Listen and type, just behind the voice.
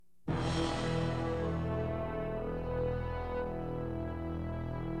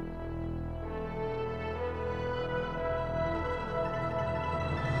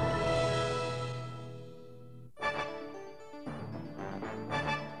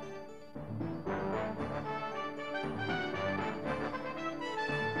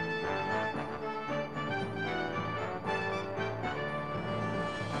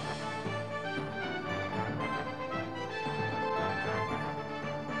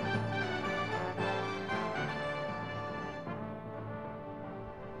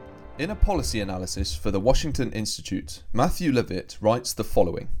In a policy analysis for the Washington Institute, Matthew Levitt writes the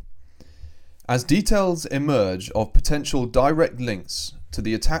following. As details emerge of potential direct links to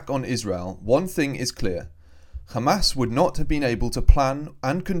the attack on Israel, one thing is clear. Hamas would not have been able to plan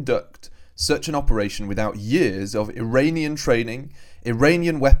and conduct such an operation without years of Iranian training,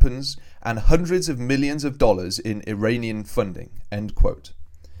 Iranian weapons, and hundreds of millions of dollars in Iranian funding. End quote.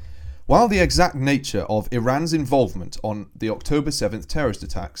 While the exact nature of Iran's involvement on the October 7th terrorist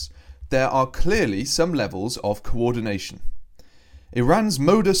attacks, there are clearly some levels of coordination. Iran's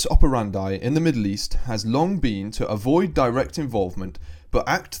modus operandi in the Middle East has long been to avoid direct involvement but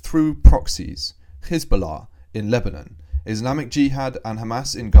act through proxies, Hezbollah in Lebanon, Islamic Jihad and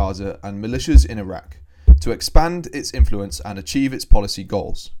Hamas in Gaza and militias in Iraq, to expand its influence and achieve its policy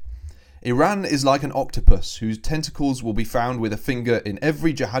goals. Iran is like an octopus whose tentacles will be found with a finger in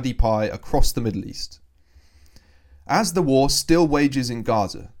every jihadi pie across the Middle East. As the war still wages in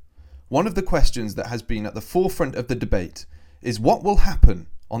Gaza, one of the questions that has been at the forefront of the debate is what will happen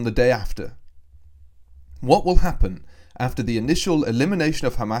on the day after? What will happen after the initial elimination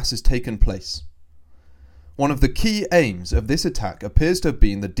of Hamas has taken place? One of the key aims of this attack appears to have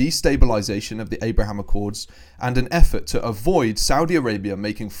been the destabilization of the Abraham Accords and an effort to avoid Saudi Arabia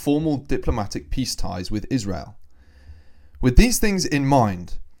making formal diplomatic peace ties with Israel. With these things in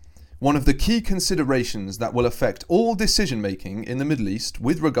mind, one of the key considerations that will affect all decision-making in the Middle East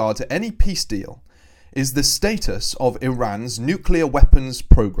with regard to any peace deal is the status of Iran's nuclear weapons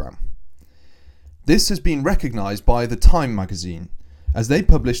program. This has been recognized by the Time magazine, as they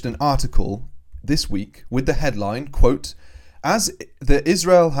published an article this week with the headline, quote, "As the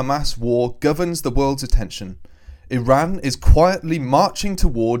Israel-Hamas war governs the world's attention, Iran is quietly marching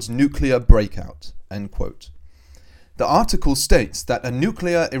towards nuclear breakout," end quote. The article states that a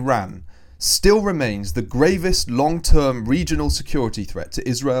nuclear Iran still remains the gravest long-term regional security threat to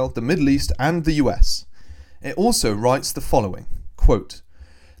Israel, the Middle East and the US. It also writes the following, quote,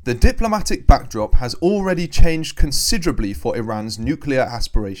 "The diplomatic backdrop has already changed considerably for Iran's nuclear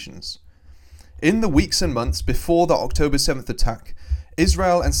aspirations. In the weeks and months before the October 7th attack,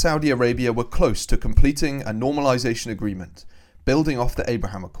 Israel and Saudi Arabia were close to completing a normalization agreement, building off the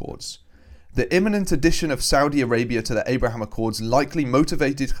Abraham Accords. The imminent addition of Saudi Arabia to the Abraham Accords likely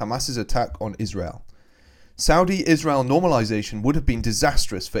motivated Hamas's attack on Israel. Saudi-Israel normalization would have been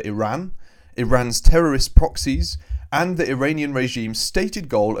disastrous for Iran, Iran's terrorist proxies, and the Iranian regime's stated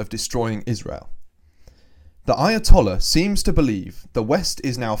goal of destroying Israel. The Ayatollah seems to believe the West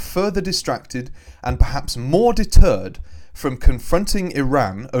is now further distracted and perhaps more deterred from confronting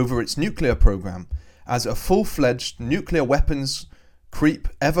Iran over its nuclear program as a full-fledged nuclear weapons creep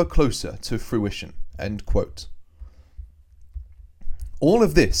ever closer to fruition." End quote. All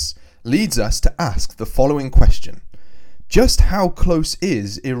of this leads us to ask the following question. Just how close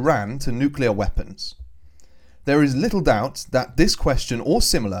is Iran to nuclear weapons? There is little doubt that this question or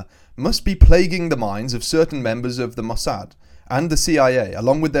similar must be plaguing the minds of certain members of the Mossad and the CIA,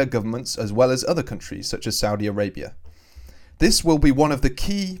 along with their governments as well as other countries such as Saudi Arabia. This will be one of the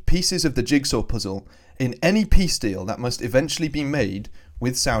key pieces of the jigsaw puzzle in any peace deal that must eventually be made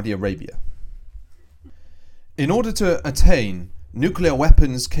with Saudi Arabia. In order to attain nuclear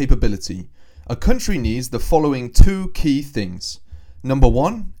weapons capability, a country needs the following two key things. Number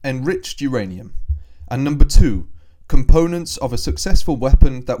one, enriched uranium. And number two, components of a successful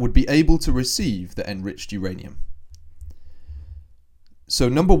weapon that would be able to receive the enriched uranium. So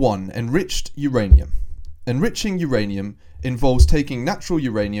number one, enriched uranium. Enriching uranium involves taking natural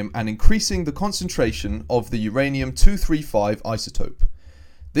uranium and increasing the concentration of the uranium-235 isotope.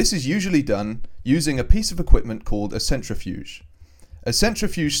 This is usually done using a piece of equipment called a centrifuge. A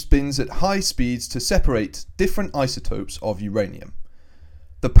centrifuge spins at high speeds to separate different isotopes of uranium.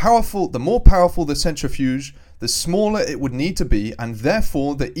 The more powerful the centrifuge, the smaller it would need to be and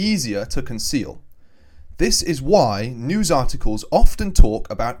therefore the easier to conceal. This is why news articles often talk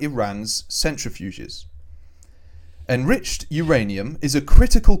about Iran's centrifuges. Enriched uranium is a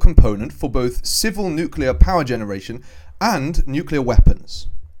critical component for both civil nuclear power generation and nuclear weapons.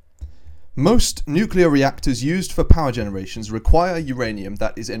 Most nuclear reactors used for power generations require uranium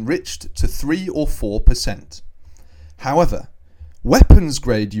that is enriched to 3 or 4%. However,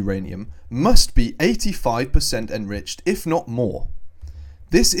 weapons-grade uranium must be 85% enriched, if not more.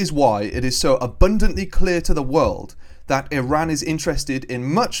 This is why it is so abundantly clear to the world that Iran is interested in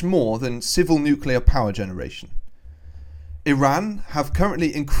much more than civil nuclear power generation. Iran have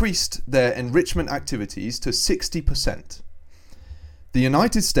currently increased their enrichment activities to 60%. The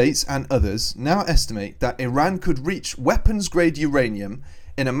United States and others now estimate that Iran could reach weapons-grade uranium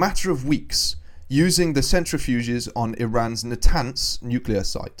in a matter of weeks using the centrifuges on Iran's Natanz nuclear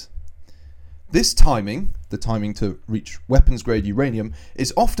site. This timing, the timing to reach weapons-grade uranium,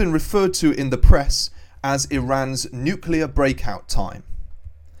 is often referred to in the press as Iran's nuclear breakout time.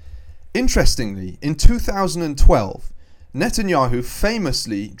 Interestingly, in 2012, Netanyahu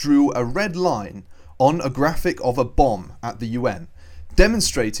famously drew a red line on a graphic of a bomb at the UN,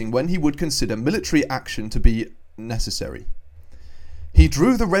 demonstrating when he would consider military action to be necessary. He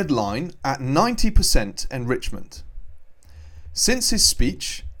drew the red line at 90% enrichment. Since his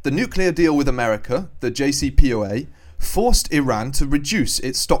speech, the nuclear deal with America, the JCPOA, forced Iran to reduce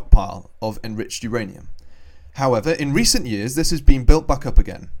its stockpile of enriched uranium. However, in recent years, this has been built back up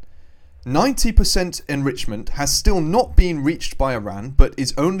again. 90% enrichment has still not been reached by Iran, but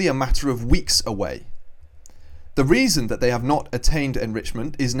is only a matter of weeks away. The reason that they have not attained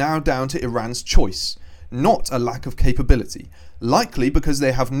enrichment is now down to Iran's choice, not a lack of capability, likely because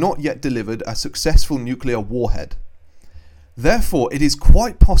they have not yet delivered a successful nuclear warhead. Therefore, it is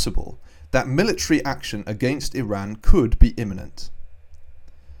quite possible that military action against Iran could be imminent.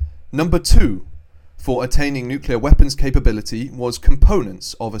 Number 2 for attaining nuclear weapons capability was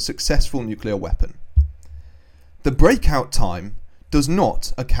components of a successful nuclear weapon. The breakout time does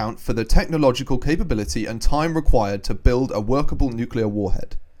not account for the technological capability and time required to build a workable nuclear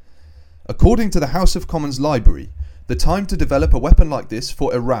warhead. According to the House of Commons Library, the time to develop a weapon like this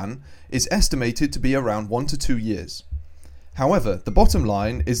for Iran is estimated to be around 1 to 2 years. However, the bottom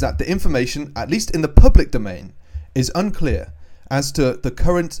line is that the information, at least in the public domain, is unclear as to the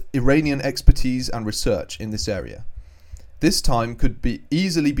current Iranian expertise and research in this area. This time could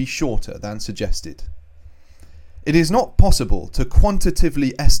easily be shorter than suggested. It is not possible to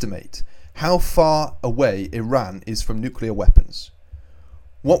quantitatively estimate how far away Iran is from nuclear weapons.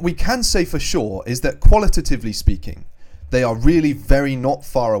 What we can say for sure is that qualitatively speaking, they are really very not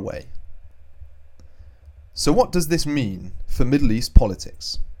far away. So what does this mean for Middle East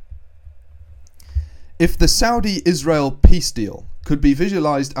politics? If the Saudi-Israel peace deal could be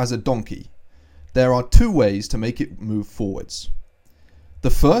visualized as a donkey, there are 2 ways to make it move forwards.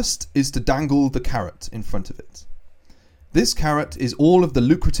 The first is to dangle the carrot in front of it. This carrot is all of the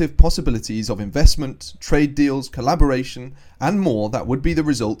lucrative possibilities of investment, trade deals, collaboration, and more that would be the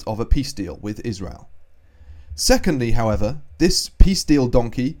result of a peace deal with Israel. Secondly, however, this peace deal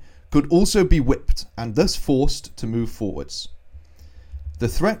donkey could also be whipped and thus forced to move forwards. The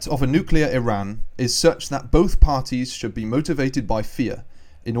threat of a nuclear Iran is such that both parties should be motivated by fear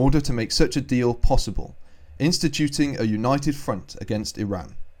in order to make such a deal possible, instituting a united front against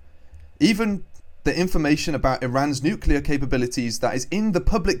Iran. Even the information about Iran's nuclear capabilities that is in the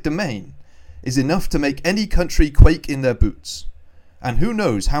public domain is enough to make any country quake in their boots. And who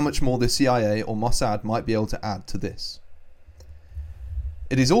knows how much more the CIA or Mossad might be able to add to this.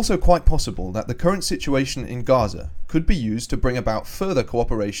 It is also quite possible that the current situation in Gaza could be used to bring about further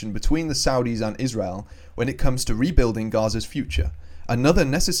cooperation between the Saudis and Israel when it comes to rebuilding Gaza's future, another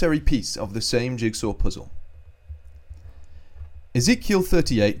necessary piece of the same jigsaw puzzle. Ezekiel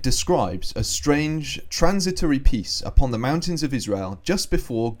 38 describes a strange, transitory peace upon the mountains of Israel just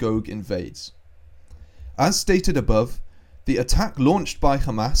before Gog invades. As stated above, the attack launched by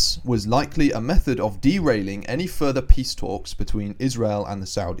Hamas was likely a method of derailing any further peace talks between Israel and the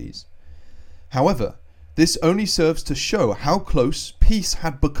Saudis. However, this only serves to show how close peace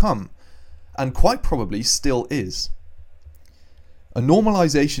had become, and quite probably still is. A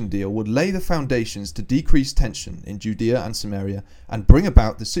normalization deal would lay the foundations to decrease tension in Judea and Samaria and bring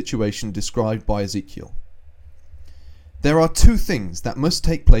about the situation described by Ezekiel. There are 2 things that must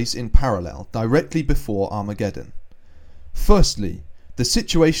take place in parallel directly before Armageddon. Firstly, the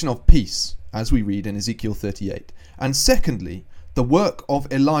situation of peace, as we read in Ezekiel 38, and secondly, the work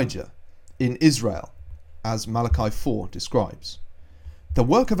of Elijah in Israel, as Malachi 4 describes. The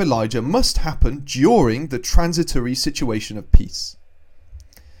work of Elijah must happen during the transitory situation of peace.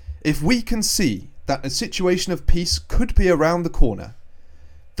 If we can see that a situation of peace could be around the corner,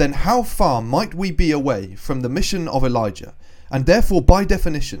 then how far might we be away from the mission of Elijah, and therefore by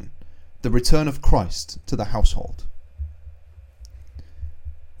definition, the return of Christ to the household?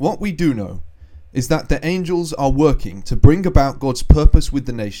 What we do know is that the angels are working to bring about God's purpose with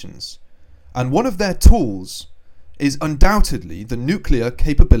the nations, and one of their tools is undoubtedly the nuclear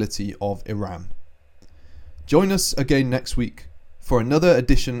capability of Iran. Join us again next week for another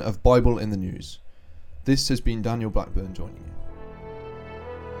edition of Bible in the News. This has been Daniel Blackburn joining you.